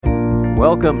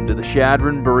Welcome to the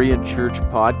Chadron Berean Church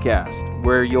podcast,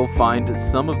 where you'll find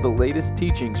some of the latest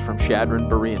teachings from Chadron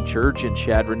Berean Church in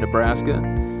Chadron, Nebraska.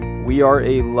 We are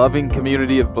a loving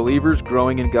community of believers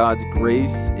growing in God's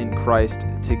grace in Christ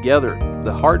together.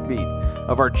 The heartbeat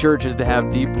of our church is to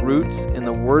have deep roots in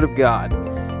the Word of God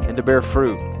and to bear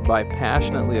fruit by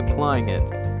passionately applying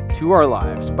it to our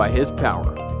lives by His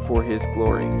power for His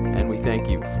glory. And we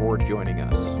thank you for joining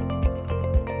us.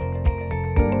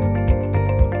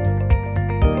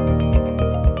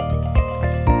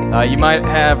 You might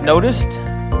have noticed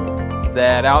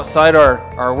that outside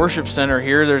our worship center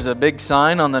here, there's a big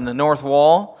sign on the north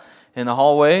wall in the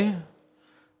hallway.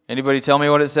 Anybody tell me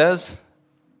what it says?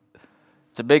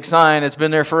 It's a big sign. It's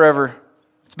been there forever.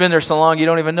 It's been there so long you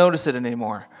don't even notice it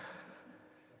anymore.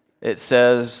 It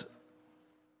says,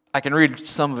 I can read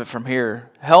some of it from here,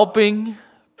 helping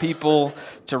people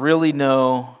to really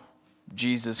know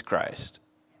Jesus Christ.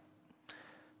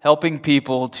 Helping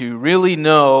people to really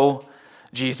know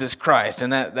Jesus Christ.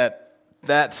 And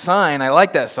that sign, I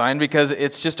like that sign because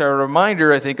it's just a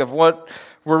reminder, I think, of what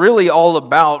we're really all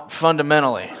about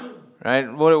fundamentally, right?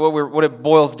 What it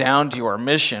boils down to, our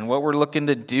mission, what we're looking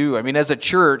to do. I mean, as a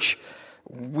church,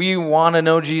 we want to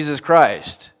know Jesus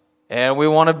Christ, and we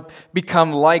want to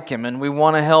become like Him, and we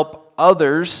want to help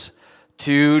others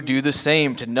to do the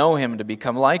same, to know Him, to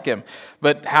become like Him.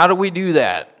 But how do we do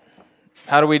that?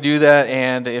 How do we do that?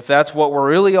 And if that's what we're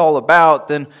really all about,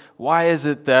 then why is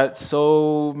it that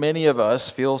so many of us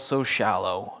feel so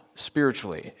shallow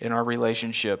spiritually in our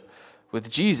relationship with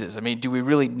Jesus? I mean, do we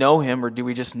really know Him, or do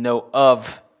we just know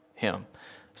of Him?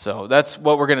 So that's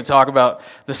what we're going to talk about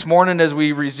this morning as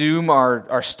we resume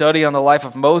our study on the life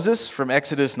of Moses from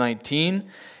Exodus 19.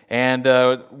 And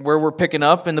where we're picking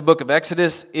up in the book of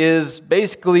Exodus is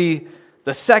basically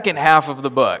the second half of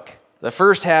the book. The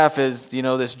first half is,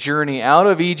 this journey out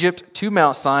of Egypt to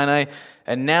Mount Sinai,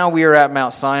 and now we are at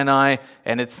Mount Sinai,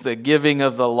 and it's the giving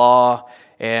of the law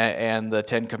and the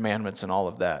Ten Commandments and all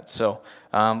of that. So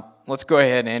let's go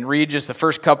ahead and read just the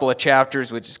first couple of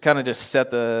chapters, which is kind of just set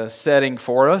the setting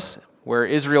for us, where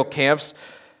Israel camps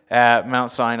at Mount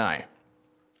Sinai.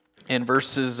 And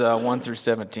verses 1 through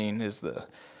 17 is the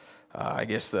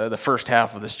first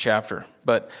half of this chapter.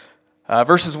 But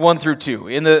verses 1 through 2.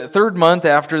 In the third month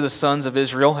after the sons of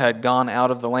Israel had gone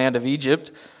out of the land of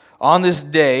Egypt, on this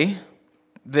day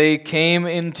they came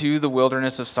into the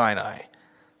wilderness of Sinai.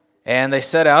 And they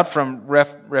set out from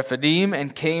Rephidim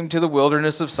and came to the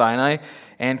wilderness of Sinai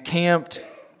and camped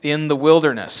in the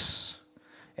wilderness.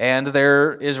 And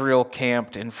there Israel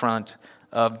camped in front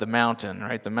of the mountain,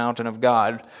 right? The mountain of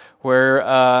God,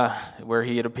 where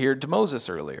He had appeared to Moses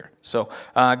earlier. So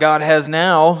God has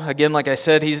now, again, like I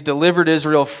said, He's delivered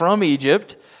Israel from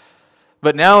Egypt,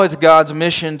 but now it's God's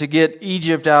mission to get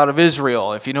Egypt out of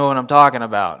Israel, if you know what I'm talking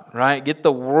about, right? Get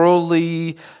the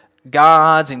worldly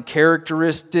gods and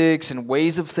characteristics and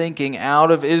ways of thinking out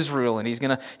of Israel, and He's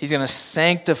gonna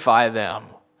sanctify them.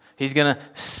 He's going to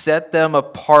set them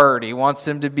apart. He wants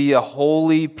them to be a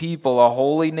holy people, a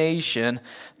holy nation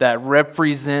that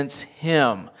represents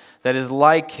Him, that is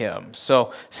like Him.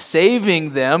 So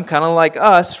saving them, kind of like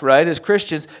us, right, as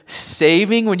Christians,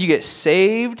 when you get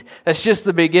saved, that's just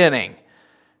the beginning.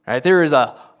 Right? There is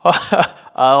a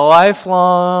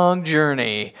lifelong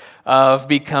journey of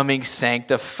becoming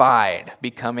sanctified,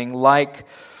 becoming like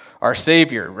our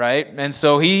Savior, right? And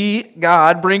so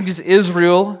God brings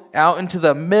Israel out into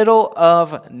the middle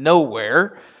of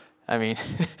nowhere. I mean,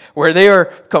 where they are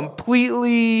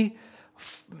completely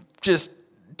just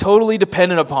totally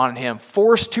dependent upon Him,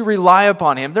 forced to rely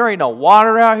upon Him. There ain't no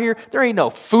water out here. There ain't no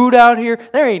food out here.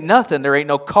 There ain't nothing. There ain't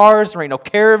no cars. There ain't no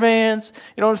caravans.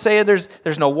 You know what I'm saying?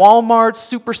 There's no Walmarts,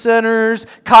 Supercenters,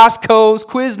 Costco's,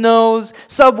 Quiznos,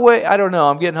 Subway. I don't know.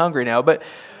 I'm getting hungry now. But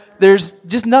there's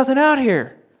just nothing out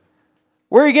here.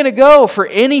 Where are you going to go for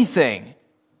anything?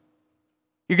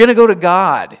 You're going to go to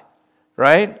God,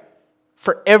 right?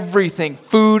 For everything,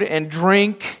 food and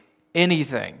drink,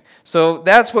 anything. So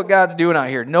that's what God's doing out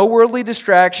here. No worldly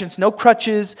distractions, no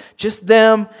crutches, just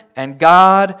them and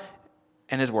God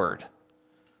and His Word.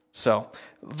 So,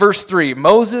 verse 3,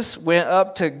 Moses went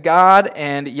up to God,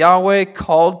 and Yahweh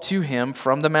called to him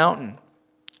from the mountain.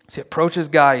 So he approaches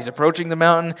God. He's approaching the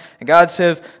mountain. And God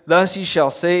says, "Thus ye shall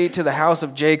say to the house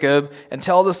of Jacob, and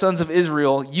tell the sons of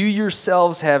Israel, you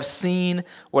yourselves have seen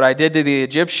what I did to the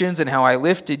Egyptians, and how I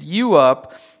lifted you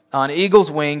up on eagle's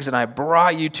wings, and I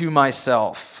brought you to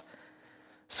myself.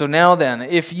 So now then,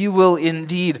 if you will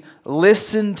indeed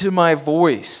listen to my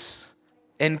voice,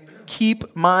 and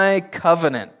keep my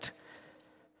covenant,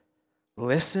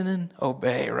 Listen and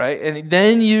obey, right? And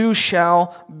then you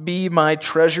shall be my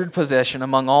treasured possession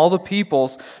among all the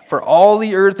peoples, for all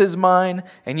the earth is mine,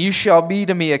 and you shall be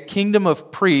to me a kingdom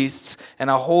of priests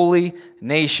and a holy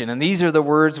nation. And these are the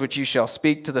words which you shall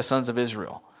speak to the sons of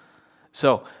Israel.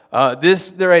 So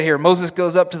they're right here. Moses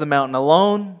goes up to the mountain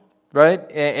alone,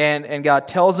 right? And God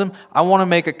tells him, I want to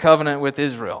make a covenant with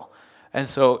Israel. And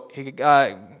so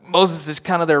Moses is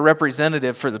kind of their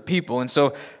representative for the people. And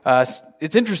so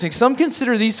it's interesting. Some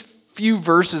consider these few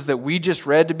verses that we just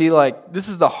read to be like, this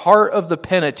is the heart of the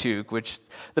Pentateuch, which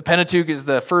the Pentateuch is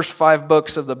the first 5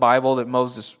 books of the Bible that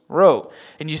Moses wrote.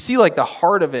 And you see like the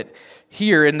heart of it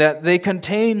here in that they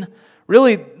contain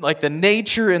really like the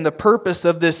nature and the purpose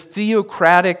of this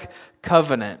theocratic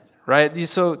covenant, right?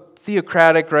 So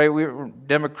theocratic, right? We're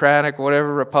democratic,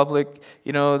 whatever, republic,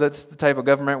 that's the type of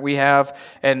government we have.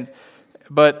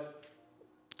 But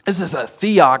this is a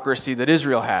theocracy that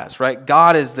Israel has, right?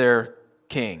 God is their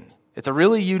king. It's a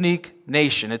really unique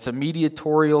nation. It's a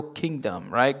mediatorial kingdom,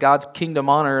 right? God's kingdom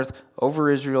on earth over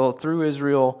Israel, through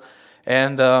Israel.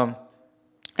 And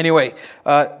anyway,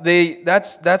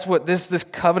 that's what this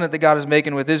covenant that God is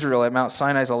making with Israel at Mount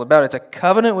Sinai is all about. It's a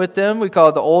covenant with them. We call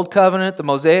it the Old Covenant, the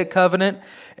Mosaic Covenant,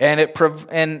 and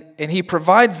He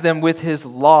provides them with His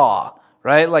law,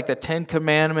 right? Like the 10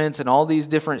 Commandments and all these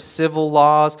different civil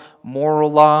laws,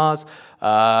 moral laws,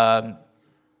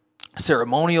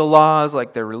 ceremonial laws,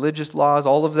 like their religious laws,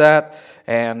 all of that.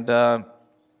 And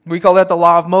we call that the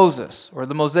Law of Moses or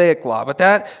the Mosaic Law. But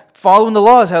that, following the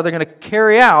law, is how they're going to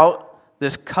carry out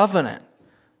this covenant.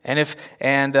 And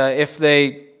if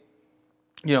they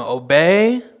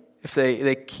obey, if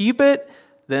they keep it,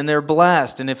 then they're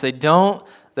blessed. And if they don't,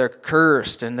 they're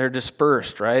cursed and they're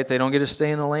dispersed, right? They don't get to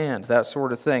stay in the land, that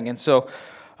sort of thing. And so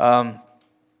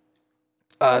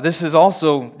this is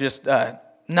also just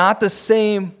not the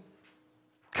same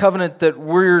covenant that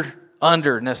we're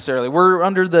under necessarily. We're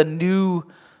under the new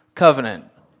covenant,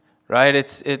 right?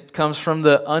 It comes from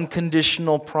the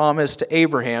unconditional promise to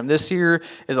Abraham. This here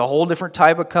is a whole different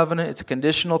type of covenant. It's a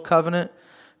conditional covenant,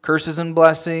 curses and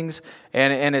blessings,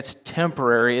 and it's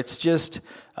temporary. It's just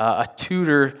a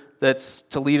tutor that's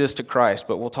to lead us to Christ,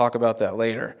 but we'll talk about that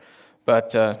later.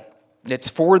 But it's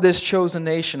for this chosen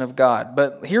nation of God.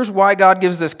 But here's why God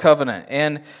gives this covenant,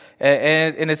 and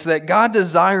it's that God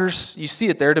desires, you see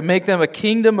it there, to make them a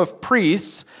kingdom of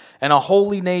priests and a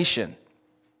holy nation.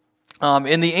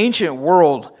 In the ancient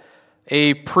world,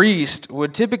 a priest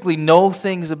would typically know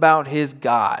things about his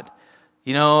God,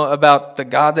 about the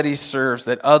God that he serves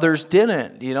that others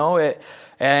didn't,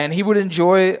 and he would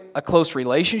enjoy a close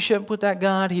relationship with that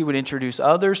God. He would introduce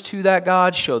others to that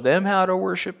God, show them how to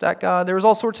worship that God. There was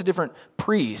all sorts of different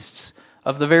priests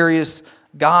of the various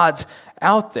gods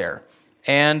out there.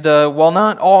 And while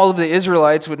not all of the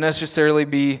Israelites would necessarily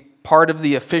be part of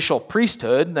the official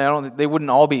priesthood, they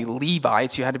wouldn't all be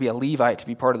Levites. You had to be a Levite to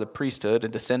be part of the priesthood, a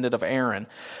descendant of Aaron.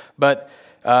 But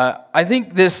I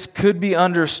think this could be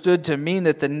understood to mean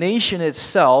that the nation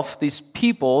itself, these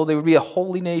people, they would be a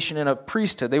holy nation and a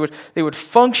priesthood. They would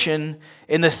function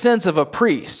in the sense of a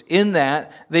priest, in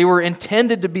that they were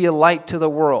intended to be a light to the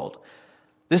world.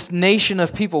 This nation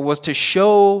of people was to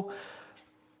show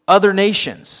other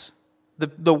nations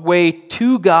the way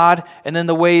to God and then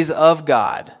the ways of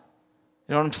God.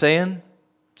 You know what I'm saying?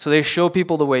 So they show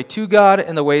people the way to God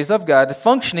and the ways of God,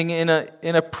 functioning in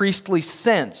a priestly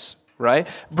sense, right?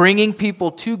 Bringing people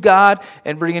to God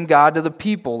and bringing God to the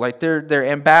people, like they're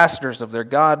ambassadors of their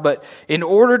God. But in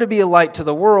order to be a light to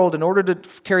the world, in order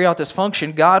to carry out this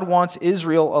function, God wants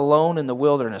Israel alone in the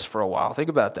wilderness for a while. Think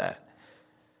about that.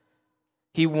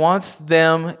 He wants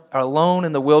them alone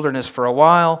in the wilderness for a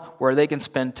while where they can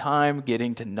spend time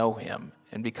getting to know Him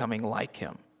and becoming like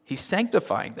Him. He's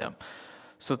sanctifying them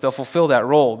so that they'll fulfill that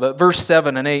role. But verse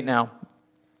 7 and 8 now.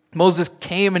 Moses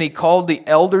came and he called the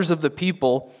elders of the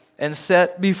people and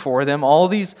set before them all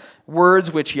these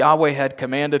words which Yahweh had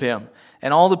commanded him.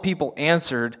 And all the people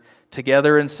answered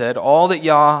together and said, all that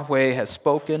Yahweh has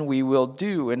spoken we will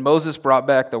do. And Moses brought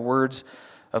back the words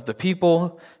of the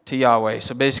people to Yahweh.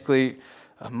 So basically,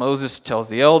 Moses tells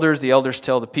the elders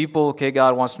tell the people, okay,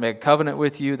 God wants to make a covenant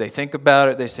with you. They think about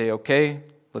it. They say, okay,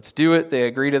 let's do it. They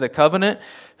agree to the covenant.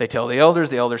 They tell the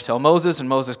elders tell Moses, and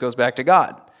Moses goes back to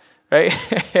God, right?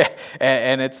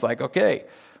 And it's like, okay,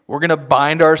 we're going to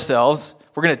bind ourselves.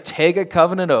 We're going to take a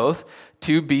covenant oath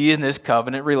to be in this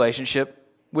covenant relationship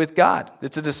with God.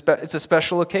 It's a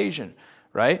special occasion,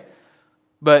 right?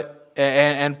 But,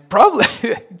 and probably,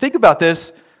 think about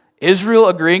this, Israel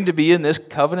agreeing to be in this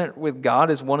covenant with God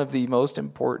is one of the most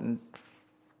important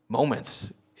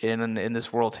moments in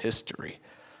this world's history,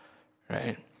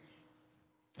 right?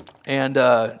 And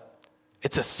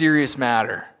it's a serious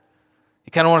matter.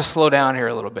 You kind of want to slow down here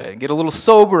a little bit and get a little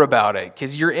sober about it,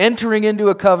 because you're entering into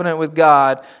a covenant with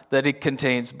God that it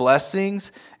contains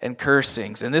blessings and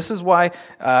cursings. And this is why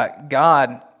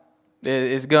God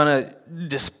is going to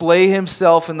display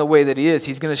himself in the way that he is.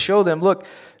 He's going to show them, look,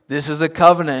 this is a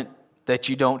covenant that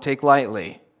you don't take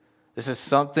lightly. This is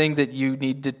something that you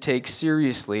need to take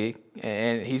seriously.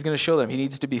 And he's going to show them he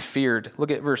needs to be feared. Look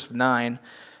at verse 9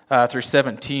 through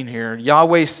 17 here.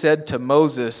 Yahweh said to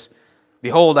Moses,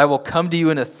 "Behold, I will come to you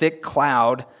in a thick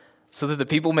cloud, so that the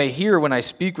people may hear when I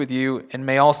speak with you, and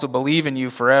may also believe in you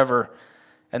forever."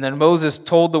 And then Moses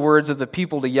told the words of the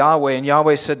people to Yahweh, and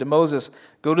Yahweh said to Moses,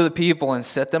 "Go to the people and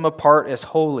set them apart as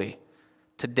holy,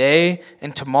 today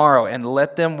and tomorrow, and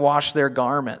let them wash their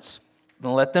garments.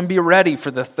 And let them be ready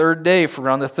for the third day, for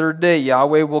on the third day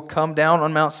Yahweh will come down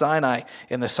on Mount Sinai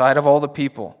in the sight of all the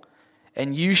people.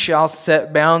 And you shall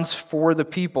set bounds for the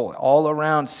people all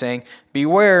around, saying,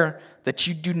 Beware that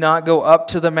you do not go up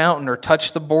to the mountain or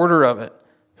touch the border of it.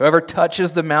 Whoever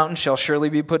touches the mountain shall surely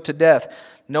be put to death.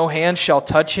 No hand shall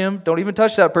touch him." Don't even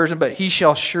touch that person, "but he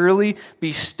shall surely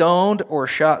be stoned or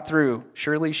shot through."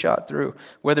 Surely shot through.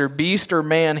 "Whether beast or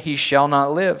man, he shall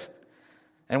not live.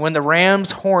 And when the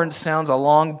ram's horn sounds a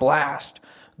long blast,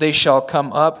 they shall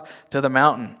come up to the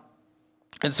mountain."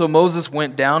 And so Moses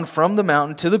went down from the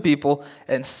mountain to the people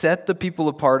and set the people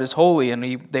apart as holy, and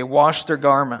they washed their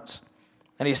garments.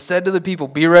 And he said to the people,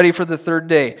 "Be ready for the third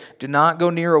day. Do not go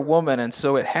near a woman." And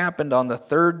so it happened on the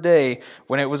third day,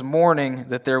 when it was morning,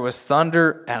 that there was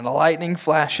thunder and lightning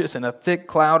flashes and a thick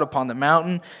cloud upon the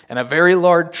mountain, and a very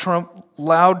loud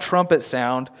trumpet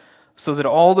sound, so that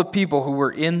all the people who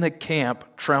were in the camp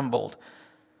trembled.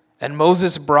 And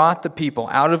Moses brought the people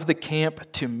out of the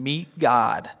camp to meet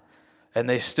God, and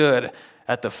they stood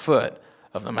at the foot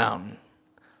of the mountain.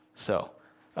 So,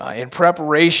 in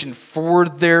preparation for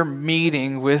their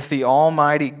meeting with the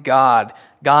Almighty God,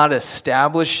 God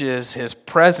establishes his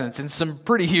presence in some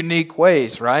pretty unique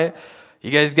ways, right?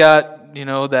 You guys got,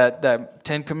 that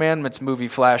Ten Commandments movie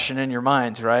flashing in your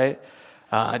minds, right?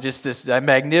 Just this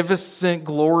magnificent,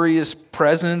 glorious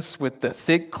presence with the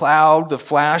thick cloud, the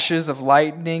flashes of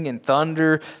lightning and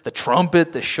thunder, the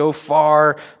trumpet, the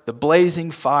shofar, the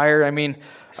blazing fire. I mean,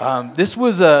 this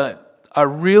was a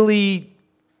really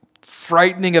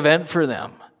frightening event for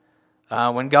them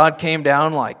when God came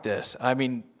down like this. I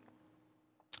mean,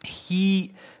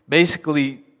 he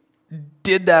basically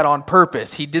did that on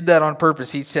purpose. He did that on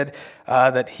purpose. He said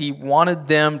that he wanted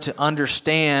them to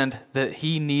understand that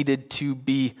he needed to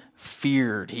be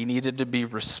feared. He needed to be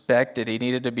respected. He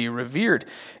needed to be revered.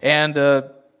 And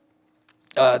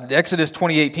Exodus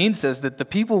 20:18 says that the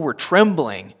people were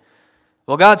trembling.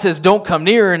 Well, God says, "Don't come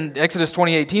near," and Exodus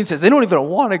 20:18 says they don't even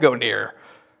want to go near.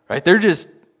 Right? They're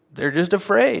just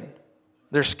afraid.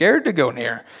 They're scared to go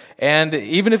near. And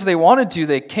even if they wanted to,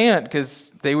 they can't,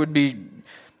 because they would be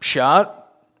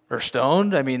shot or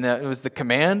stoned. I mean, that was the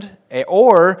command.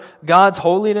 Or God's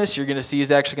holiness, you're going to see,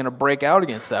 is actually going to break out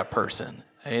against that person.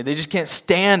 They just can't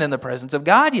stand in the presence of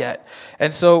God yet.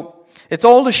 And so it's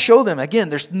all to show them, again,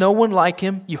 there's no one like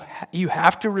him. You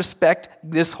have to respect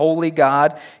this holy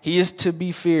God. He is to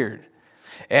be feared.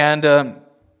 And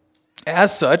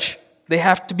as such, they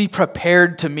have to be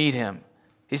prepared to meet him.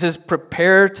 He says,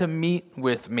 "Prepare to meet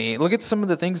with me." Look at some of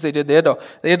the things they did. They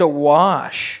had to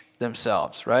wash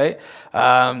themselves, right?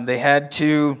 They had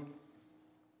to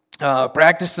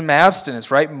practice some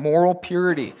abstinence, right? Moral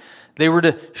purity. They were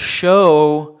to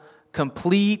show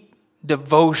complete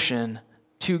devotion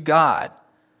to God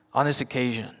on this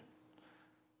occasion.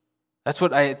 That's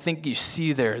what I think you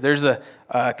see there. There's a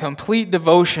complete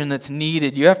devotion that's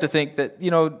needed. You have to think that,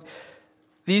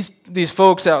 these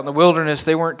folks out in the wilderness,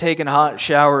 they weren't taking hot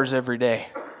showers every day,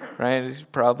 right? They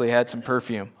probably had some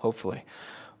perfume, hopefully.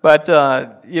 But,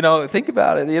 think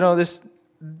about it.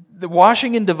 The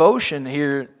washing in devotion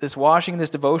here, this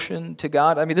devotion to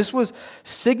God, I mean, this was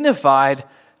signified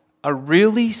a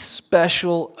really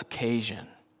special occasion.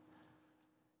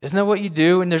 Isn't that what you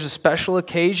do when there's a special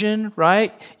occasion,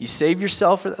 right? You save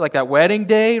yourself for, like that wedding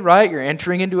day, right? You're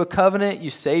entering into a covenant.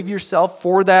 You save yourself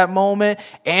for that moment,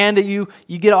 and you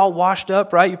get all washed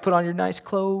up, right? You put on your nice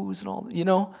clothes and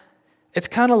all, It's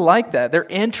kind of like that. They're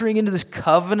entering into this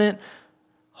covenant,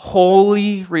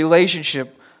 holy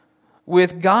relationship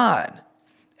with God.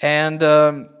 And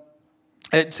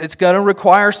it's going to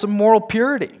require some moral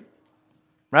purity.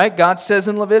 Right? God says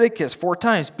in Leviticus 4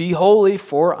 times, "Be holy,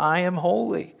 for I am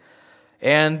holy."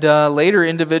 And later,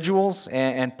 individuals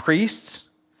and priests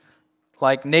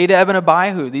like Nadab and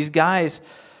Abihu, these guys,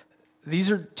 these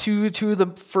are two of the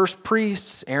first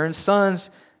priests, Aaron's sons.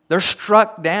 They're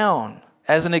struck down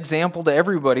as an example to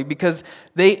everybody because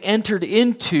they entered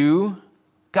into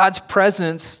God's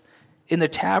presence in the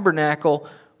tabernacle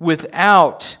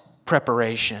without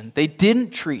preparation. They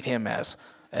didn't treat him as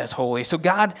holy. So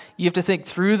God, you have to think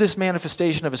through this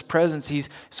manifestation of his presence, he's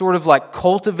sort of like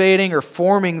cultivating or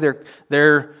forming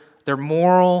their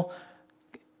moral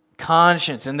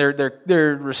conscience and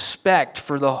their respect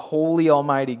for the holy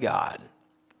Almighty God.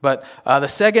 But the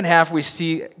second half, we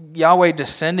see Yahweh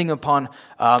descending upon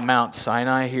Mount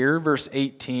Sinai here, verse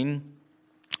 18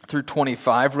 through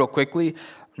 25, real quickly.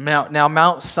 Now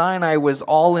Mount Sinai was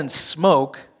all in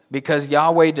smoke because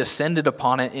Yahweh descended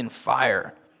upon it in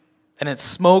fire. And its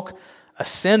smoke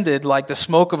ascended like the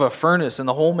smoke of a furnace, and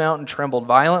the whole mountain trembled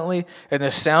violently, and the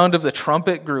sound of the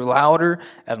trumpet grew louder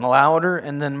and louder.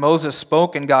 And then Moses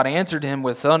spoke, and God answered him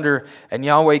with thunder, and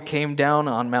Yahweh came down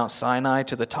on Mount Sinai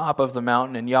to the top of the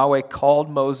mountain, and Yahweh called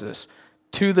Moses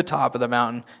to the top of the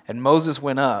mountain, and Moses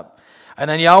went up. And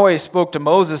then Yahweh spoke to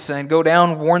Moses, saying, "Go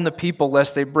down, warn the people,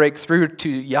 lest they break through to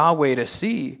Yahweh to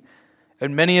see,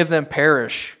 and many of them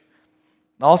perish.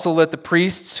 Also let the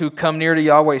priests who come near to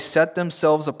Yahweh set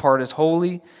themselves apart as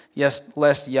holy, yes,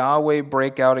 lest Yahweh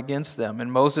break out against them."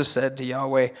 And Moses said to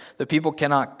Yahweh, "The people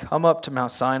cannot come up to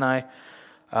Mount Sinai,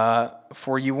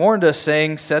 for you warned us,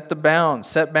 saying, set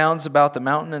bounds about the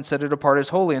mountain and set it apart as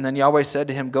holy." And then Yahweh said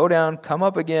to him, "Go down, come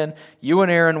up again, you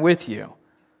and Aaron with you.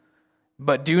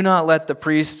 But do not let the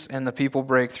priests and the people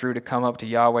break through to come up to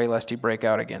Yahweh, lest he break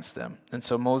out against them." And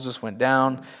so Moses went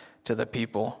down to the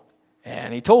people,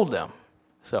 and he told them.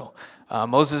 So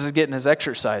Moses is getting his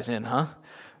exercise in, huh?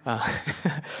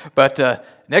 But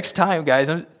next time,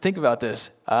 guys, think about this.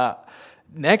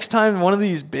 Next time one of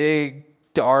these big,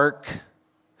 dark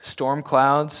storm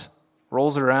clouds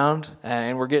rolls around,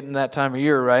 and we're getting that time of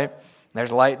year, right?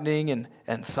 There's lightning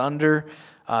and thunder.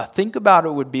 Think about what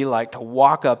it would be like to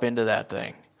walk up into that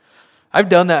thing. I've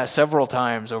done that several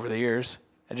times over the years.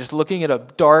 And just looking at a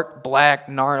dark, black,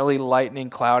 gnarly lightning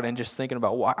cloud and just thinking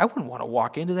about, I wouldn't want to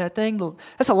walk into that thing.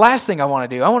 That's the last thing I want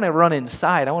to do. I want to run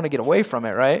inside. I want to get away from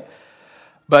it, right?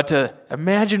 But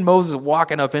imagine Moses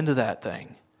walking up into that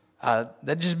thing.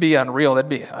 That'd just be unreal. That'd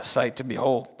be a sight to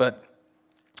behold. But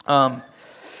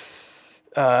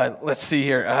let's see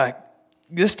here.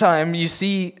 This time, you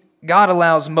see, God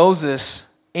allows Moses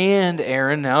and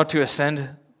Aaron now to ascend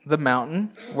the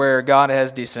mountain where God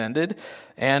has descended.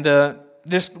 And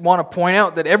just want to point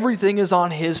out that everything is on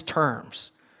his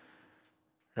terms,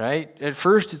 right? At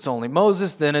first, it's only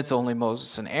Moses, then it's only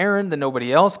Moses and Aaron, then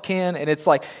nobody else can. And it's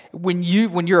like when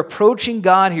you're approaching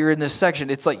God here in this section,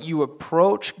 it's like you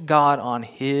approach God on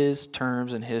his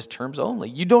terms and his terms only.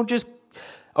 You don't just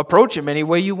approach him any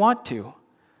way you want to.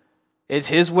 It's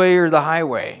his way or the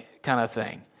highway kind of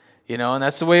thing. And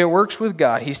that's the way it works with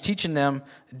God. He's teaching them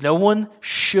no one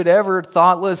should ever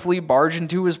thoughtlessly barge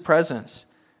into his presence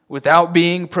without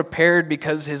being prepared,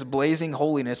 because his blazing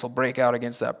holiness will break out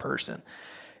against that person.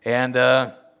 And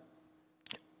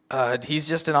he's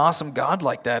just an awesome God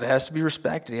like that. It has to be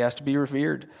respected. He has to be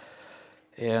revered.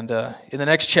 And in the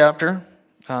next chapter,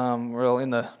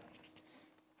 the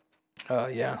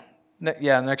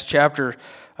next chapter,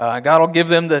 God will give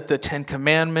them the Ten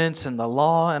Commandments and the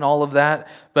law and all of that.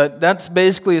 But that's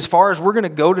basically as far as we're going to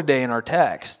go today in our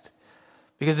text.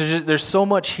 Because there's so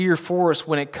much here for us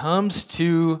when it comes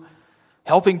to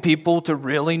helping people to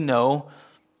really know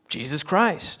Jesus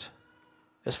Christ.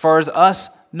 As far as us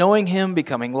knowing him,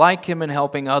 becoming like him, and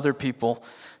helping other people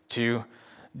to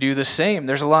do the same.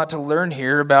 There's a lot to learn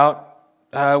here about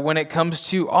when it comes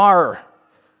to our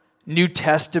New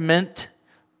Testament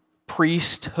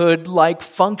priesthood-like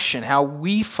function, how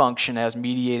we function as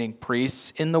mediating priests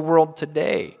in the world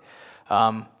today.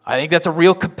 I think that's a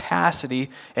real capacity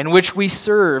in which we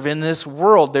serve in this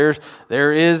world.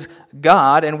 There is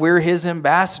God, and we're his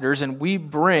ambassadors, and we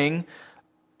bring,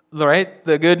 right,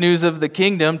 the good news of the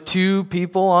kingdom to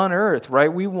people on earth,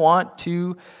 right? We want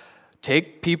to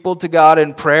take people to God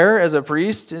in prayer as a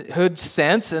priesthood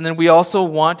sense, and then we also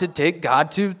want to take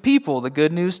God to people, the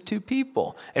good news to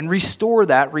people, and restore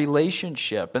that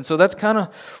relationship. And so that's kind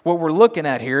of what we're looking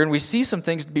at here, and we see some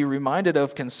things to be reminded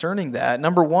of concerning that.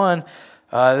 Number one,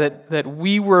 that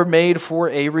we were made for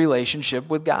a relationship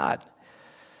with God.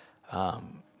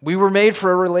 We were made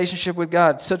for a relationship with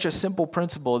God. Such a simple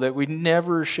principle that we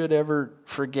never should ever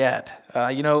forget.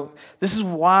 This is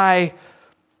why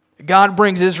God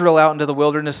brings Israel out into the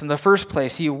wilderness in the first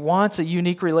place. He wants a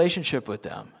unique relationship with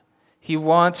them. He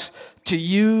wants to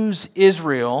use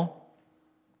Israel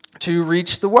to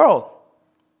reach the world.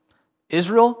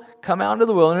 Israel, come out into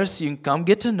the wilderness. You can come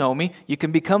get to know me. You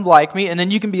can become like me, and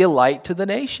then you can be a light to the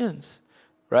nations,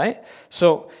 right?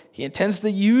 So he intends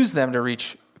to use them to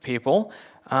reach people,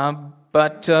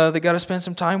 but they got to spend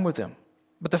some time with him.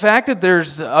 But the fact that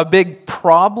there's a big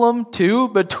problem, too,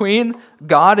 between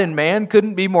God and man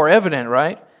couldn't be more evident,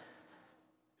 right?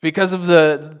 Because of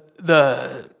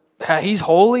he's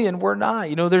holy and we're not.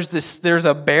 There's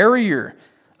a barrier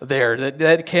there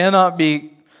that cannot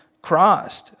be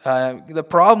crossed. The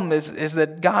problem is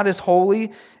that God is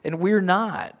holy and we're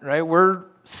not, right? We're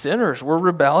sinners. We're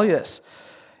rebellious.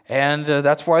 And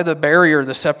that's why the barrier,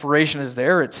 the separation is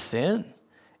there. It's sin.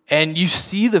 And you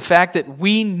see the fact that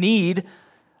we need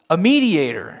a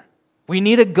mediator. We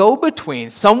need a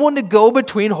go-between, someone to go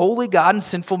between holy God and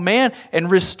sinful man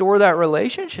and restore that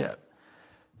relationship.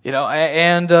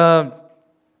 Listen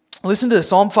to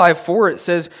Psalm 5:4. It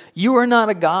says, "You are not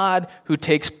a God who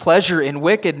takes pleasure in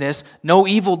wickedness. No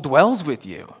evil dwells with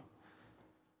you."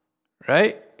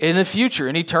 Right? In the future,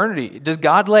 in eternity, does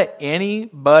God let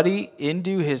anybody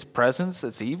into his presence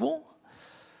that's evil?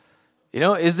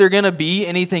 Is there going to be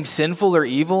anything sinful or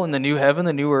evil in the new heaven,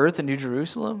 the new earth, the new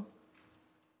Jerusalem?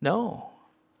 No.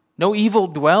 No evil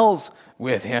dwells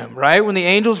with him, right? When the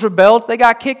angels rebelled, they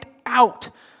got kicked out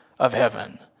of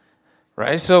heaven,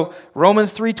 right? So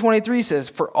Romans 3:23 says,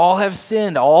 "For all have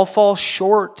sinned, all fall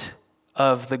short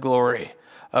of the glory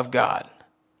of God."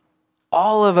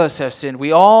 All of us have sinned.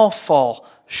 We all fall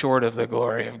short of the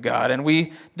glory of God, and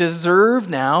we deserve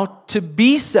now to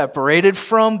be separated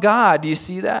from God. Do you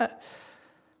see that?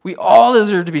 We all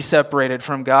deserve to be separated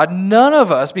from God. None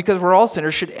of us, because we're all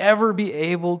sinners, should ever be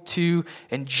able to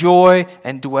enjoy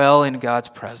and dwell in God's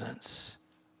presence.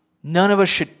 None of us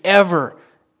should ever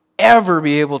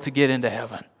be able to get into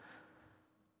heaven.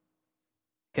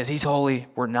 Because he's holy,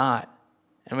 we're not.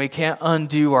 And we can't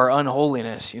undo our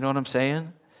unholiness. You know what I'm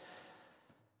saying?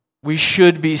 We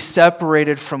should be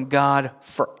separated from God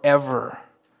forever.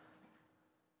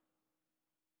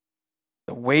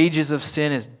 The wages of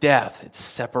sin is death. It's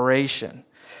separation.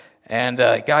 And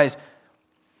guys,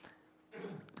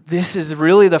 this is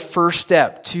really the first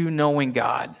step to knowing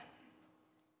God.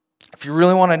 If you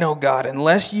really want to know God,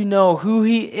 unless you know who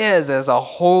he is as a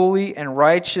holy and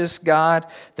righteous God,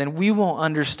 then we won't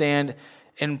understand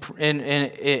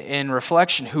in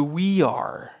reflection who we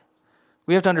are.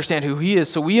 We have to understand who he is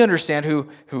so we understand who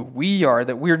we are,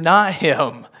 that we're not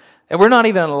him, and we're not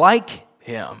even like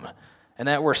him, and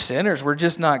that we're sinners. We're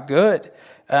just not good.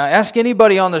 Ask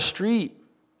anybody on the street.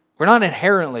 We're not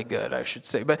inherently good, I should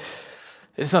say, but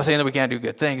it's not saying that we can't do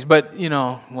good things, but,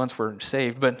 once we're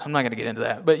saved, but I'm not going to get into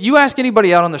that. But you ask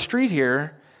anybody out on the street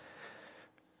here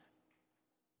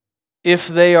if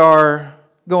they are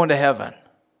going to heaven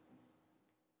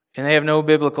and they have no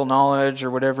biblical knowledge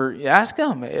or whatever, ask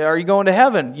them, are you going to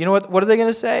heaven? You know what are they going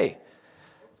to say?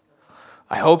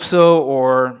 I hope so,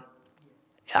 or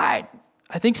I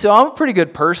think so. I'm a pretty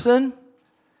good person.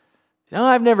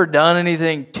 I've never done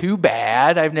anything too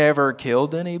bad. I've never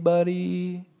killed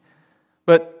anybody.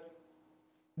 But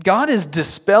God is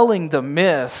dispelling the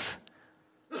myth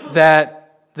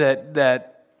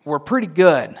that we're pretty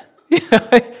good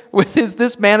with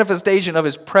this manifestation of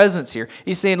his presence here.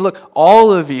 He's saying, look,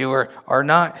 all of you are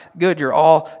not good. You're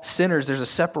all sinners. There's a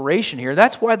separation here.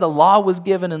 That's why the law was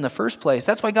given in the first place.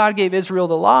 That's why God gave Israel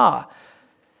the law.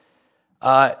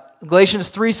 Galatians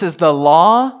 3 says the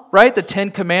law, right? The 10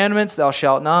 Commandments, thou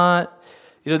shalt not.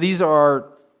 This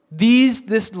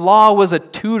law was a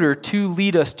tutor to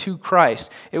lead us to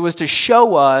Christ. It was to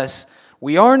show us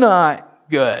we are not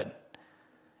good.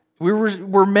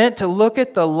 We're meant to look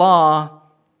at the law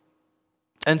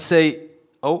and say,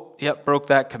 oh, yep, broke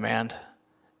that command.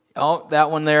 Oh,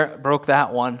 that one there, broke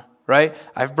that one, right?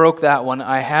 I've broke that one.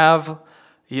 I have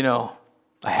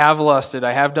lusted.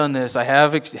 I have done this. I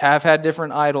have had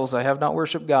different idols. I have not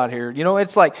worshiped God here.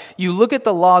 It's like you look at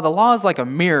the law. The law is like a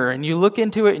mirror, and you look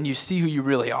into it and you see who you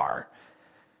really are.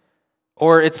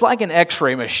 Or it's like an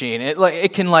X-ray machine.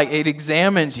 It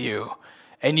examines you,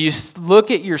 and you look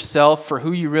at yourself for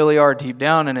who you really are deep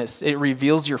down, and it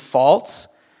reveals your faults.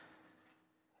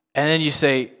 And then you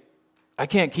say, I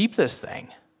can't keep this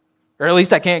thing. Or at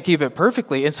least I can't keep it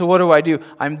perfectly. And so what do?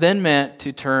 I'm then meant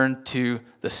to turn to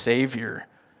the Savior,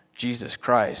 Jesus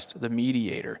Christ, the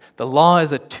mediator. The law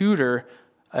is a tutor,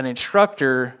 an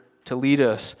instructor to lead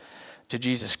us to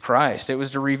Jesus Christ. It was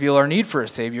to reveal our need for a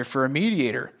Savior, for a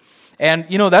mediator. And,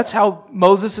 that's how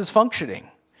Moses is functioning.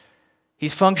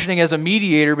 He's functioning as a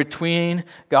mediator between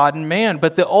God and man.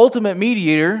 But the ultimate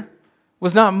mediator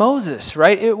was not Moses,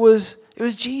 right? It was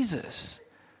Jesus.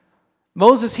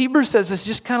 Moses, Hebrews says, is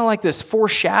just kind of like this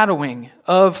foreshadowing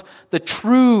of the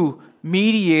true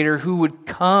mediator who would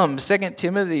come. 2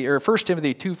 Timothy or 1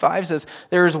 Timothy 2:5 says,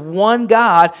 there is one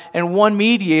God and one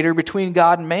mediator between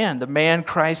God and man, the man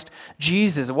Christ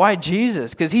Jesus. Why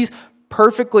Jesus? Because he's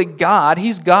perfectly God.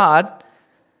 He's God,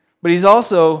 but he's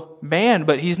also man,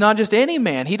 but he's not just any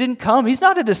man. He didn't come. He's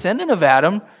not a descendant of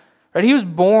Adam, right? He was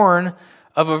born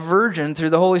of a virgin through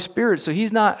the Holy Spirit. So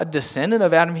he's not a descendant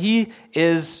of Adam. He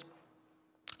is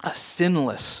a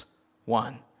sinless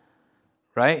one,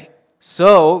 right?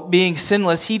 So, being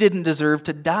sinless, he didn't deserve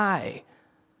to die,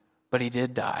 but he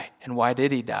did die. And why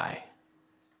did he die?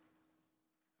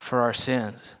 For our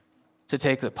sins, to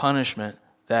take the punishment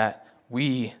that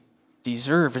we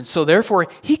deserve. And so, therefore,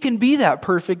 he can be that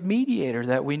perfect mediator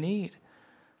that we need.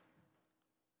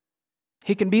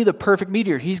 He can be the perfect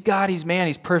mediator. He's God, he's man,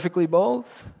 he's perfectly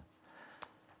both.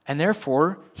 And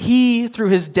therefore, he, through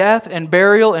his death and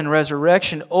burial and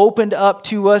resurrection, opened up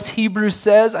to us, Hebrews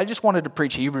says, I just wanted to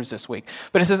preach Hebrews this week,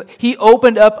 but it says, he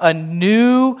opened up a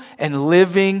new and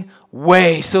living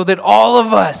way so that all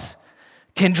of us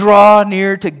can draw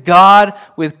near to God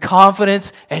with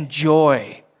confidence and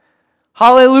joy.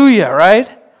 Hallelujah, right?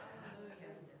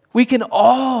 We can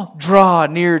all draw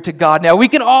near to God now. We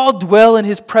can all dwell in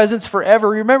his presence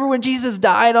forever. Remember when Jesus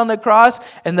died on the cross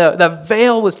and the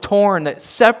veil was torn that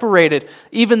separated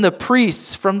even the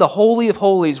priests from the Holy of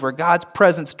Holies where God's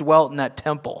presence dwelt in that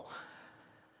temple.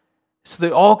 So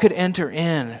that all could enter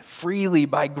in freely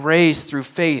by grace through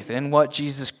faith in what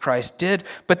Jesus Christ did.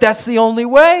 But that's the only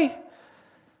way.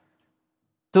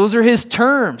 Those are his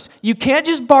terms. You can't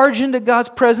just barge into God's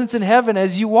presence in heaven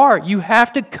as you are. You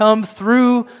have to come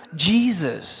through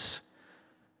Jesus.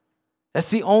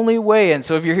 That's the only way. And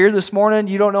so if you're here this morning,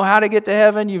 you don't know how to get to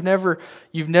heaven, you've never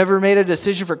made a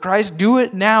decision for Christ, do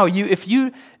it now. If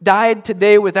you died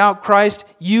today without Christ,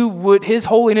 his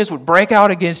holiness would break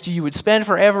out against you. You would spend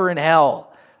forever in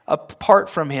hell, apart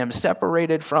from him,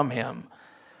 separated from him.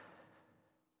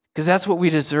 Because that's what we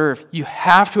deserve. You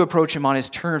have to approach him on his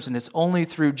terms, and it's only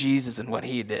through Jesus and what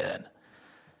he did.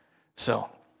 So,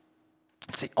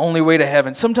 it's the only way to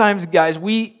heaven. Sometimes, guys,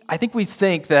 I think we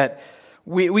think that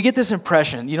we get this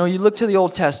impression. You know, you look to the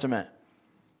Old Testament,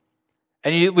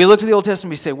 and we look to the Old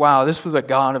Testament and we say, wow, this was a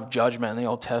God of judgment in the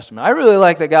Old Testament. I really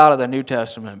like the God of the New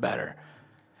Testament better.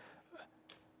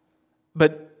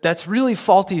 But that's really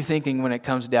faulty thinking when it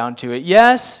comes down to it.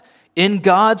 Yes, in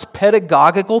God's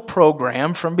pedagogical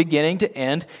program from beginning to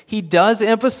end, he does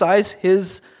emphasize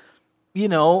his,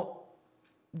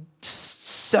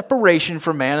 separation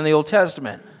from man in the Old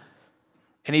Testament.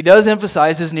 And he does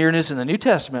emphasize his nearness in the New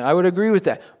Testament. I would agree with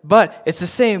that. But it's the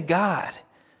same God.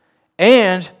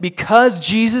 And because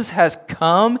Jesus has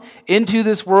come into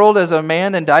this world as a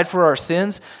man and died for our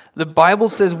sins, the Bible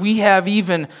says we have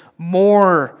even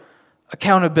more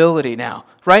accountability now,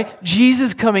 right?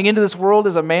 Jesus coming into this world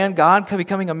as a man, God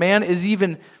becoming a man it's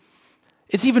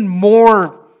even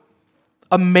more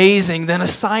amazing than a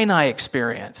Sinai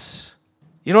experience.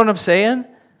 You know what I'm saying?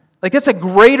 Like that's a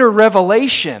greater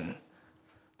revelation.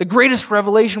 The greatest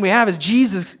revelation we have is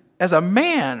Jesus as a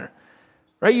man,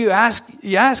 right? You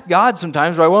ask God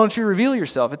sometimes, why don't you reveal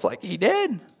yourself? It's like he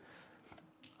did.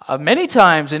 Many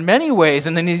times, in many ways,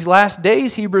 and in these last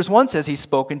days, Hebrews 1 says he's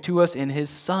spoken to us in his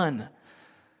Son.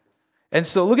 And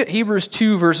so look at Hebrews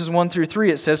 2, verses 1 through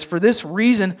 3. It says, for this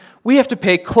reason, we have to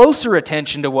pay closer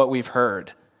attention to what we've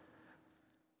heard,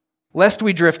 lest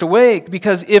we drift away.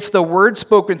 Because if the word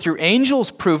spoken through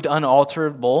angels proved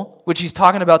unalterable, which he's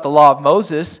talking about the law of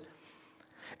Moses,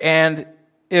 and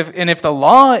if the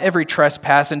law, every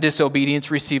trespass and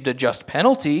disobedience received a just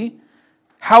penalty,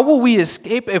 how will we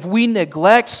escape if we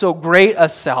neglect so great a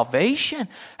salvation?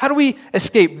 How do we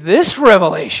escape this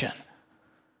revelation?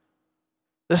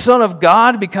 The Son of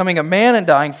God becoming a man and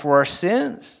dying for our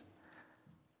sins.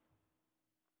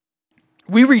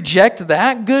 We reject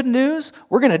that good news,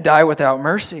 we're going to die without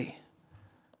mercy.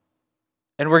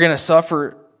 And we're going to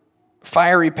suffer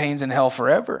fiery pains in hell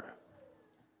forever.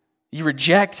 You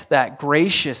reject that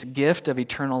gracious gift of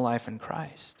eternal life in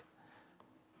Christ.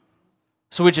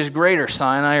 So which is greater,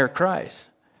 Sinai or Christ?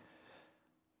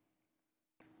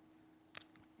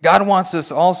 God wants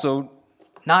us also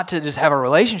not to just have a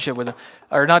relationship with him,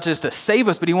 or not just to save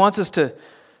us, but he wants us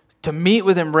to meet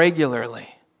with him regularly,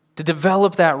 to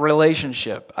develop that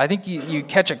relationship. I think you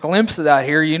catch a glimpse of that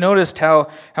here. You noticed how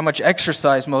much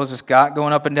exercise Moses got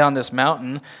going up and down this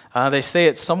mountain. They say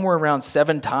it's somewhere around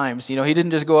 7 times. He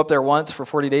didn't just go up there once for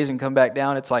 40 days and come back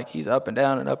down. It's like he's up and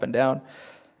down and up and down.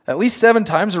 At least 7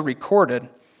 times are recorded.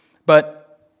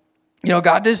 But,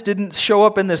 God just didn't show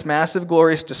up in this massive,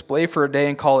 glorious display for a day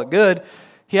and call it good.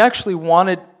 He actually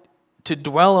wanted to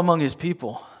dwell among his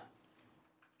people.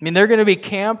 I mean, they're going to be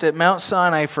camped at Mount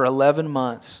Sinai for 11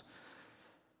 months.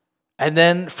 And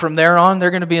then from there on, they're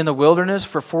going to be in the wilderness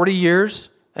for 40 years.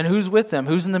 And who's with them?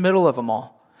 Who's in the middle of them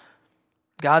all?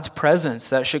 God's presence,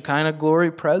 that Shekinah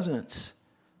glory presence.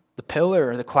 The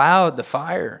pillar, the cloud, the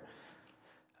fire.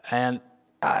 And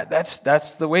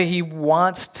that's the way he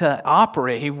wants to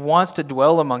operate. He wants to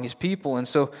dwell among his people. And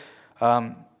so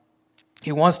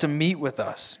he wants to meet with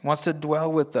us. He wants to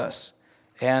dwell with us.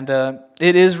 And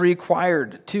it is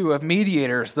required, too, of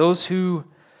mediators, those who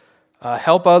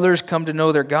help others come to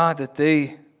know their God, that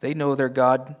they know their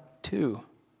God, too.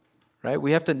 Right?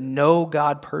 We have to know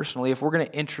God personally. If we're going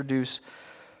to introduce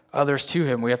others to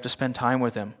him, we have to spend time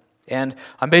with him. And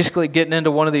I'm basically getting into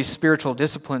one of these spiritual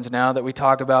disciplines now that we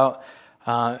talk about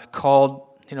called,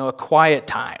 a quiet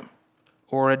time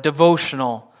or a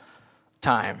devotional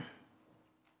time.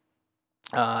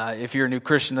 If you're a new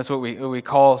Christian, that's what we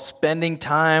call spending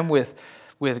time with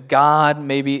God,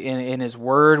 maybe in his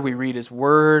word. We read his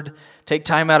word. Take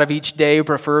time out of each day,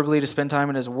 preferably, to spend time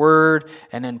in his word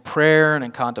and in prayer and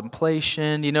in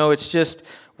contemplation. It's just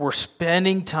we're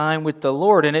spending time with the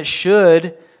Lord, and it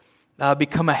should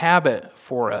become a habit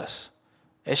for us.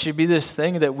 It should be this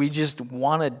thing that we just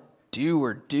want to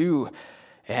do.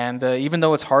 And even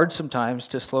though it's hard sometimes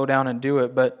to slow down and do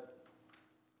it, but,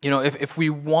 if we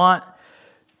want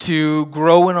to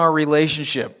grow in our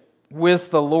relationship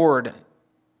with the Lord,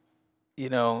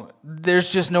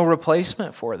 there's just no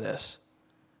replacement for this.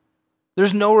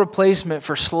 There's no replacement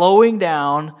for slowing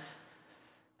down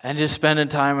and just spending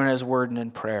time in his word and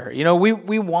in prayer.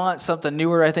 We want something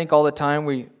newer, I think, all the time.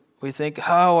 We think,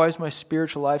 why is my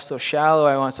spiritual life so shallow?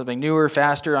 I want something newer,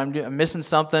 faster. I'm missing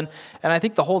something. And I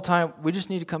think the whole time, we just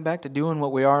need to come back to doing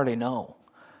what we already know.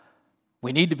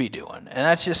 We need to be doing. And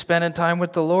that's just spending time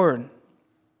with the Lord.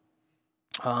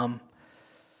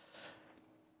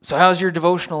 So how's your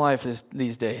devotional life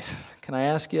these days? Can I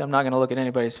ask you? I'm not going to look at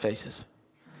anybody's faces.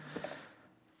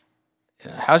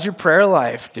 How's your prayer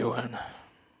life doing?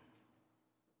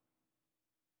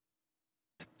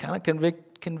 Kind of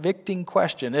convicting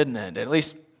question, isn't it? At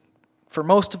least for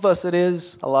most of us it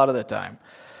is a lot of the time.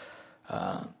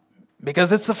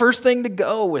 Because it's the first thing to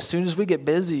go. As soon as we get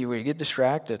busy, we get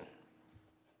distracted.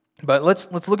 But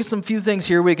let's look at some few things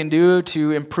here we can do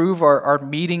to improve our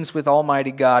meetings with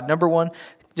Almighty God. Number one,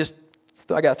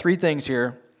 I got 3 things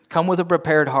here. Come with a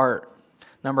prepared heart.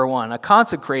 Number 1, a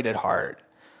consecrated heart.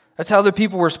 That's how the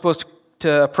people were supposed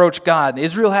to approach God.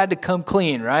 Israel had to come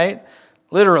clean, right?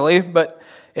 Literally, but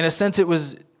in a sense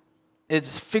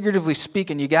it's figuratively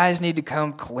speaking. You guys need to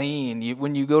come clean.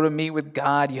 When you go to meet with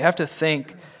God, you have to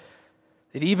think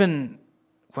that even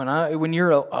when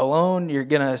you're alone, you're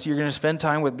gonna spend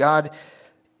time with God.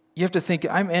 You have to think,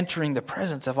 I'm entering the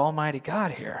presence of Almighty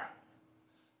God here.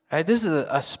 Right? This is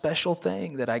a special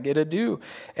thing that I get to do,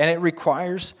 and it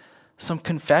requires some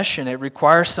confession. It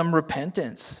requires some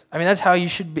repentance. I mean, that's how you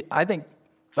should be. I think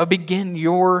begin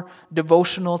your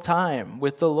devotional time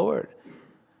with the Lord.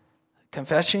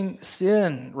 Confessing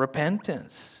sin,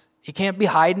 repentance. You can't be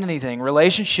hiding anything.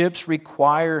 Relationships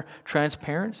require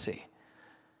transparency.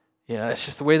 It's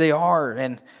just the way they are.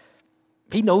 And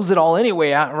he knows it all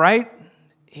anyway, right?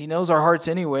 He knows our hearts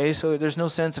anyway, so there's no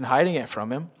sense in hiding it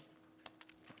from him.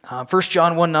 1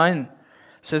 John 1:9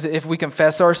 says, if we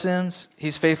confess our sins,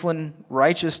 he's faithful and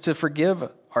righteous to forgive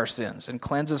our sins and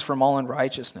cleanse us from all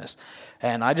unrighteousness.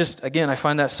 And I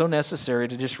find that so necessary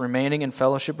to just remaining in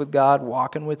fellowship with God,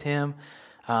 walking with him,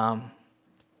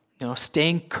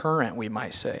 staying current, we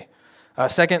might say.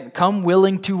 Second, come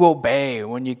willing to obey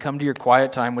when you come to your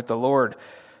quiet time with the Lord.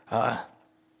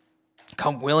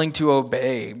 Come willing to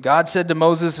obey. God said to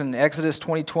Moses in Exodus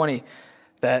 20:20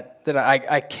 that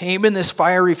I came in this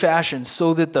fiery fashion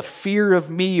so that the fear of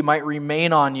me might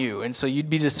remain on you, and so you'd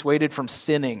be dissuaded from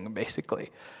sinning,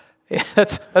 basically.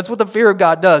 That's what the fear of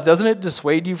God does. Doesn't it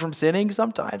dissuade you from sinning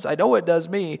sometimes? I know it does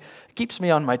me. It keeps me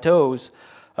on my toes.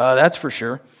 That's for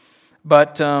sure.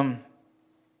 But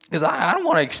because I don't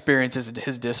want to experience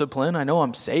his discipline. I know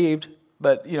I'm saved,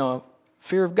 but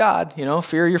fear of God,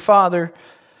 fear of your Father.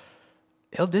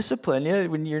 He'll discipline you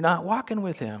when you're not walking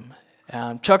with him.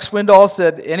 Chuck Swindoll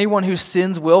said, anyone who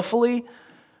sins willfully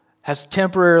has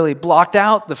temporarily blocked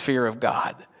out the fear of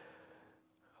God,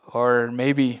 or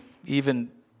maybe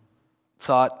even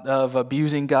thought of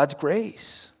abusing God's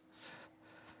grace.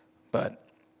 But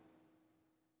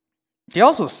he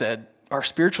also said our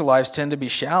spiritual lives tend to be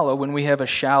shallow when we have a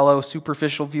shallow,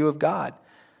 superficial view of God.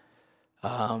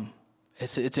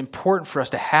 It's important for us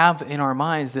to have in our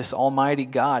minds this Almighty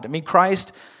God. I mean,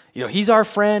 Christ, he's our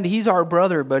friend, he's our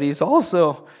brother, but he's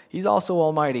also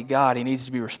Almighty God. He needs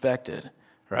to be respected,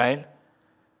 right?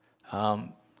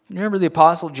 You remember the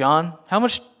Apostle John?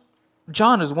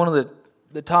 John is one of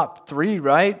the top three,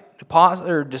 right?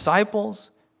 Disciples,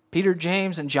 Peter,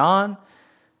 James, and John.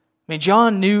 I mean,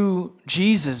 John knew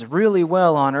Jesus really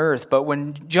well on earth, but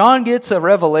when John gets a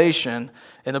revelation,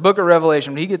 in the book of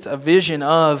Revelation, when he gets a vision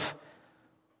of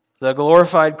the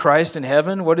glorified Christ in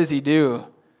heaven, what does he do?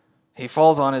 He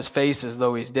falls on his face as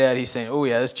though he's dead. He's saying, oh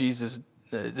yeah, this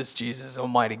Jesus,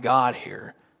 Almighty God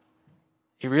here.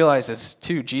 He realizes,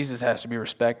 too, Jesus has to be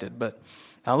respected. But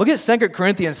now look at 2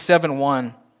 Corinthians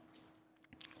 7:1.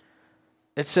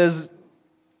 It says,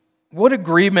 what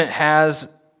agreement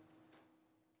has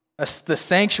the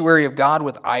sanctuary of God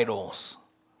with idols?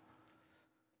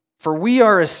 For we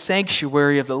are a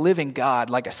sanctuary of the living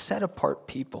God, like a set-apart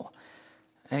people.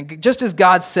 And just as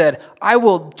God said, I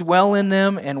will dwell in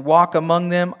them and walk among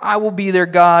them. I will be their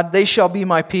God. They shall be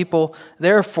my people.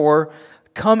 Therefore,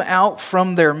 come out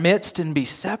from their midst and be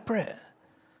separate,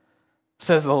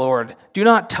 says the Lord. Do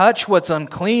not touch what's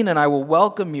unclean, and I will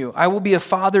welcome you. I will be a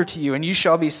father to you, and you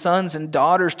shall be sons and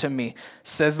daughters to me,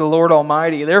 says the Lord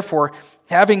Almighty. Therefore,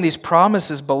 having these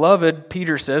promises, beloved,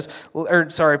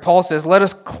 Paul says, let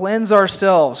us cleanse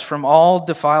ourselves from all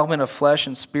defilement of flesh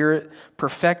and spirit,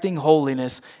 perfecting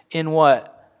holiness in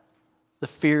what? The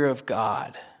fear of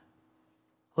God.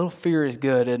 A little fear is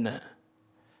good, isn't it?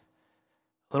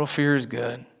 A little fear is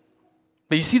good.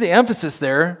 But you see the emphasis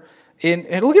there. And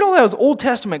look at all those Old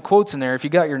Testament quotes in there if you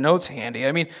got your notes handy.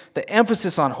 I mean, the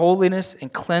emphasis on holiness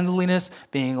and cleanliness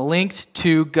being linked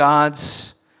to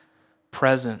God's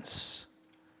presence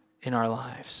in our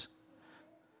lives.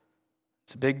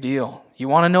 It's a big deal. You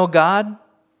want to know God? A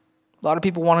lot of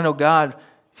people want to know God.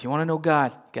 If you want to know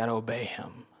God, you got to obey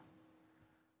Him.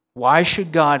 Why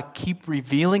should God keep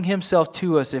revealing Himself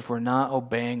to us if we're not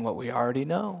obeying what we already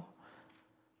know?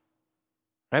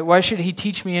 Right? Why should He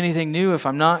teach me anything new if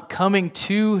I'm not coming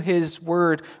to His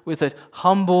Word with a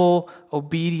humble,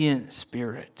 obedient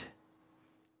spirit?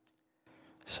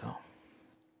 So,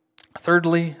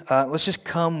 thirdly, let's just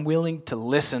come willing to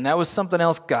listen. That was something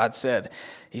else God said.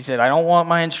 He said, I don't want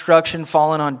my instruction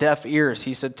falling on deaf ears.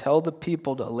 He said, tell the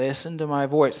people to listen to my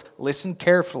voice. Listen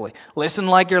carefully. Listen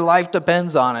like your life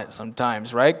depends on it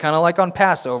sometimes, right? Kind of like on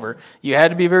Passover. You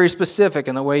had to be very specific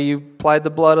in the way you applied the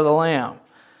blood of the lamb.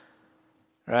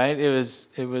 Right? It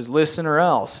was listen or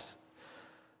else.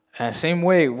 And same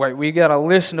way, we got to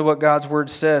listen to what God's Word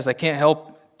says. I can't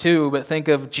help, too, but think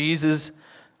of Jesus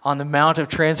on the Mount of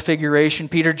Transfiguration.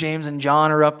 Peter, James, and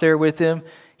John are up there with Him.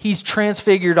 He's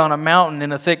transfigured on a mountain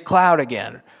in a thick cloud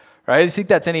again. Right? Do you think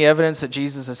that's any evidence that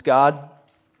Jesus is God?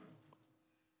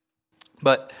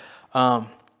 But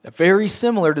very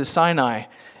similar to Sinai.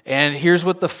 And here's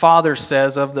what the Father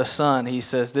says of the Son. He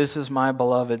says, this is my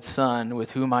beloved Son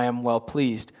with whom I am well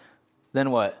pleased.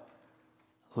 Then what?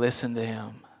 Listen to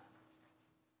Him.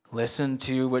 Listen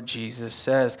to what Jesus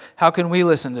says. How can we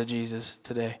listen to Jesus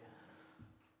today?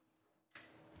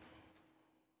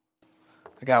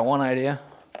 I got one idea.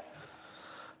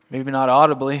 Maybe not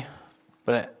audibly,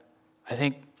 but I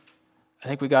think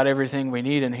we got everything we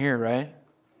need in here, right?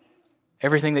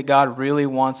 Everything that God really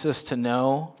wants us to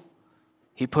know,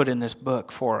 He put in this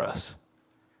book for us.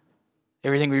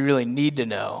 Everything we really need to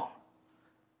know.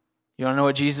 You want to know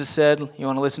what Jesus said? You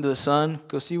want to listen to the Son?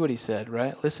 Go see what He said,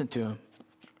 right? Listen to Him,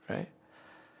 right?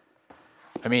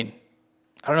 I mean,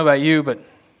 I don't know about you, but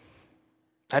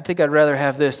I think I'd rather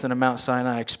have this than a Mount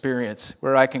Sinai experience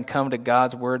where I can come to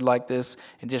God's Word like this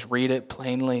and just read it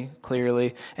plainly,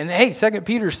 clearly. And hey, 2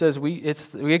 Peter says we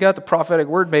got the prophetic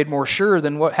word made more sure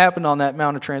than what happened on that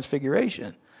Mount of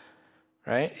Transfiguration.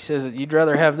 Right? He says that you'd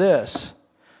rather have this.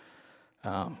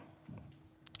 So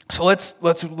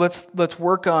let's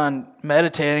work on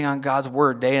meditating on God's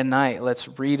Word day and night. Let's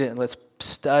read it. Let's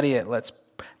study it. Let's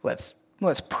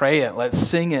pray it. Let's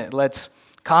sing it. Let's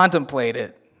contemplate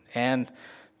it, and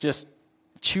just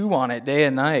chew on it day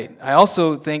and night. I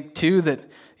also think too that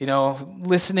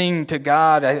listening to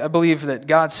God. I believe that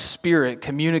God's Spirit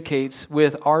communicates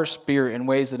with our spirit in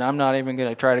ways that I'm not even going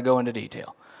to try to go into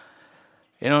detail.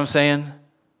 You know what I'm saying?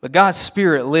 But God's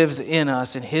Spirit lives in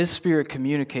us, and His Spirit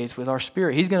communicates with our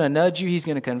spirit. He's going to nudge you. He's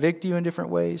going to convict you in different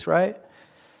ways, right?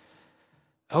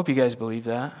 I hope you guys believe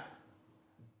that.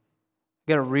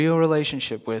 You got a real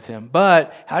relationship with Him.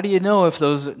 But how do you know if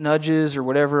those nudges or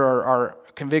whatever are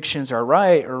convictions are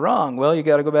right or wrong? Well, you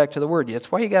got to go back to the Word.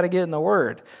 That's why you got to get in the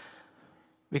Word,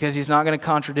 because He's not going to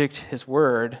contradict His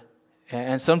Word.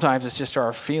 And sometimes it's just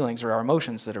our feelings or our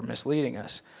emotions that are misleading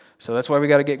us. So that's why we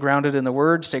got to get grounded in the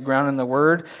Word, stay grounded in the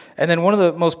Word. And then one of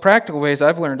the most practical ways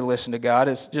I've learned to listen to God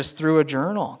is just through a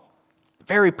journal.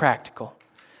 Very practical.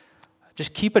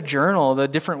 Just keep a journal of the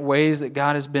different ways that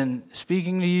God has been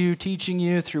speaking to you, teaching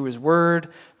you through His Word,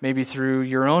 maybe through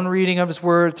your own reading of His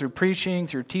Word, through preaching,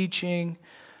 through teaching.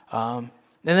 And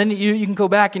then you can go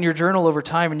back in your journal over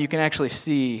time and you can actually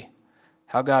see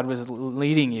how God was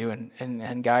leading you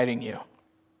and guiding you.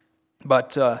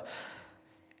 But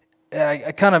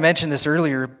I kind of mentioned this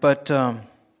earlier, but I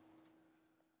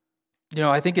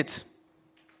think it's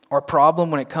our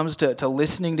problem when it comes to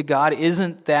listening to God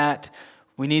isn't that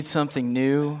we need something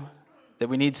new, that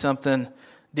we need something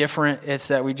different. It's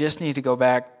that we just need to go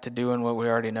back to doing what we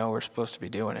already know we're supposed to be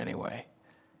doing anyway.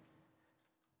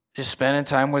 Just spending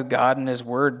time with God and His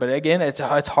Word. But again, it's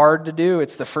hard to do.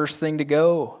 It's the first thing to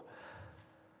go.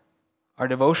 Our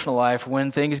devotional life, when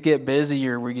things get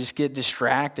busier, we just get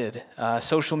distracted.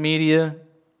 Social media,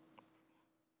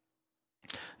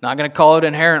 not going to call it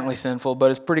inherently sinful, but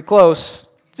it's pretty close.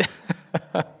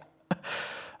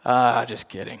 Just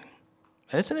kidding.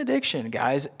 It's an addiction,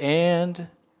 guys. And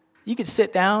you could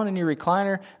sit down in your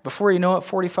recliner. Before you know it,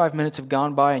 45 minutes have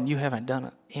gone by and you haven't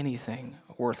done anything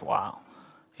worthwhile.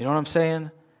 You know what I'm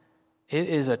saying? It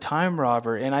is a time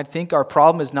robber. And I think our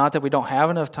problem is not that we don't have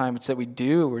enough time. It's that we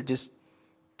do.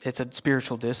 It's a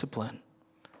spiritual discipline.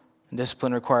 And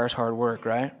discipline requires hard work,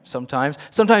 right? Sometimes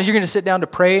you're going to sit down to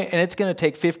pray and it's going to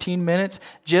take 15 minutes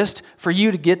just for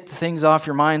you to get the things off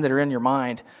your mind that are in your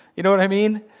mind. You know what I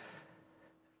mean?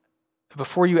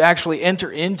 Before you actually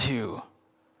enter into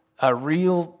a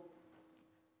real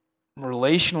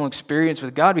relational experience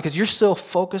with God, because you're still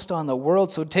focused on the world.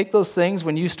 So take those things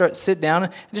when you sit down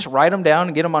and just write them down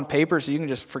and get them on paper so you can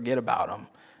just forget about them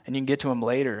and you can get to them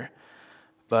later.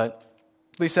 But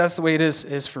at least that's the way it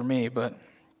is for me. But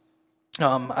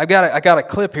I got a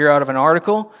clip here out of an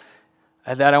article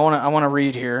that I want to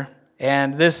read here,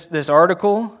 and this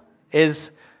article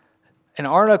is an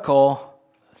article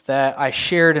that I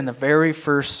shared in the very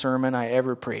first sermon I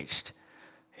ever preached.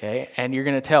 Okay, and you're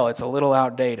going to tell it's a little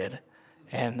outdated,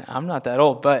 and I'm not that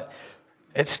old, but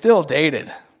it's still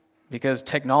dated because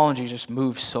technology just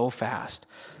moves so fast.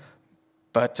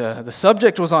 But the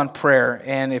subject was on prayer,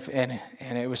 and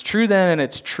it was true then, and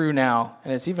it's true now,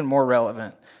 and it's even more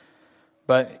relevant.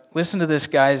 But listen to this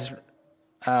guy's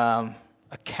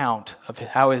account of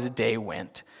how his day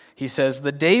went. He says,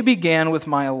 "The day began with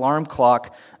my alarm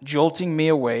clock jolting me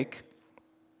awake,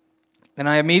 and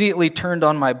I immediately turned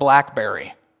on my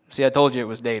BlackBerry." See, I told you it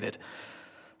was dated.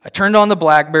 I turned on the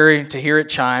BlackBerry to hear it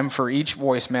chime for each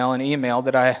voicemail and email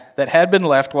that had been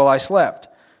left while I slept.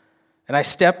 And I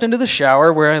stepped into the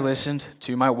shower where I listened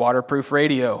to my waterproof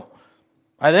radio.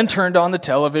 I then turned on the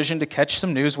television to catch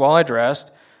some news while I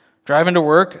dressed. Driving to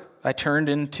work, I tuned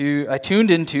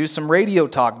into some radio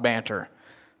talk banter.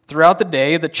 Throughout the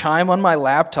day, the chime on my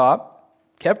laptop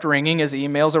kept ringing as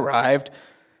emails arrived,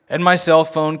 and my cell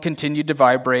phone continued to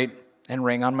vibrate and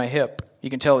ring on my hip. You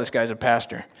can tell this guy's a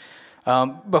pastor.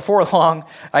 Before long,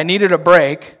 I needed a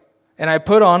break, and I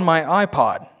put on my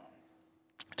iPod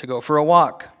to go for a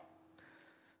walk.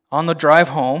 On the drive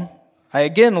home, I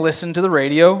again listened to the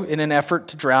radio in an effort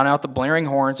to drown out the blaring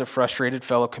horns of frustrated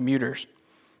fellow commuters.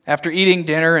 After eating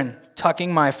dinner and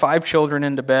tucking my 5 children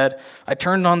into bed, I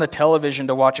turned on the television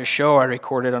to watch a show I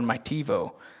recorded on my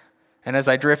TiVo. And as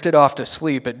I drifted off to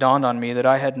sleep, it dawned on me that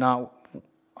I had not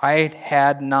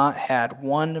had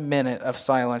 1 minute of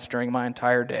silence during my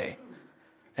entire day.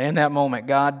 And in that moment,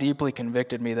 God deeply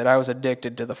convicted me that I was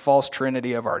addicted to the false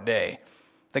trinity of our day,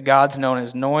 the gods known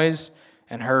as noise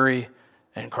and hurry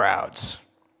and crowds.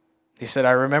 He said,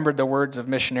 I remembered the words of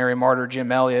missionary martyr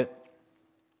Jim Elliot,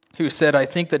 who said, I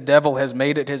think the devil has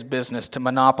made it his business to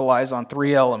monopolize on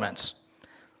 3 elements: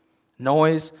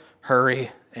 noise,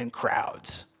 hurry, and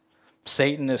crowds.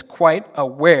 Satan is quite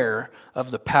aware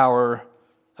of the power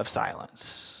of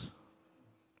silence.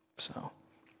 So,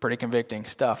 pretty convicting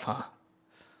stuff, huh?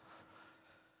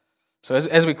 So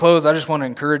as we close, I just want to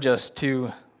encourage us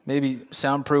to maybe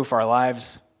soundproof our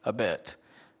lives a bit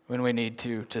when we need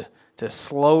to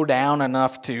slow down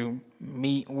enough to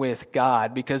meet with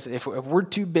God. Because if we're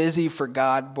too busy for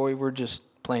God, boy, we're just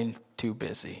plain too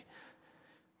busy.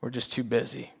 We're just too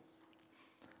busy.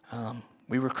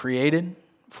 We were created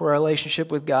for a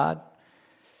relationship with God.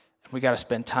 We got to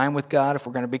spend time with God if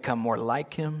we're going to become more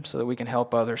like Him so that we can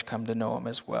help others come to know Him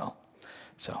as well.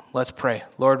 So let's pray.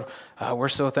 Lord, we're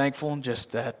so thankful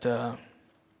just that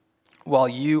while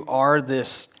you are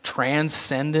this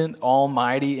transcendent,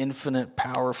 almighty, infinite,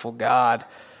 powerful God,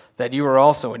 that you are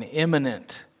also an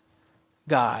immanent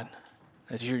God,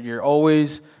 that you're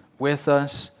always with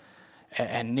us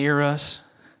and near us.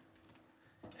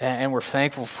 And we're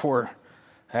thankful for,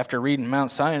 after reading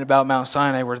about Mount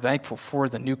Sinai, we're thankful for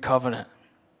the new covenant,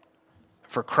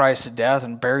 for Christ's death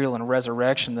and burial and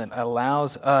resurrection that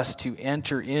allows us to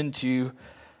enter into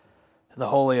the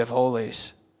Holy of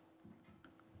Holies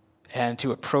and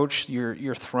to approach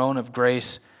your throne of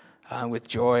grace with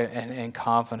joy and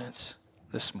confidence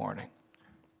this morning.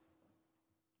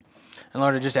 And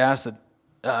Lord, I just ask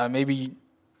that maybe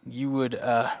you would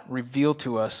reveal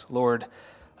to us, Lord,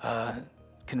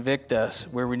 convict us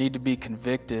where we need to be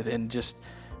convicted, and just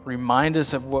remind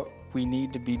us of what we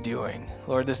need to be doing.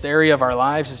 Lord, this area of our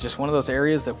lives is just one of those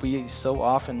areas that we so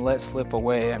often let slip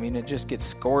away. I mean, it just gets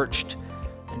scorched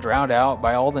and drowned out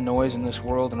by all the noise in this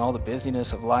world and all the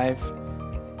busyness of life.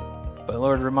 But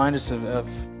Lord, remind us of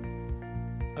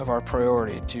our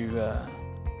priority to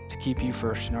keep you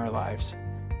first in our lives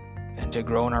and to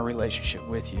grow in our relationship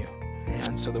with you,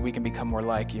 and so that we can become more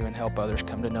like you and help others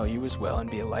come to know you as well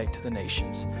and be a light to the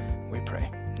nations. We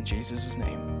pray in Jesus'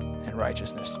 name and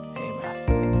righteousness.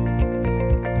 Amen.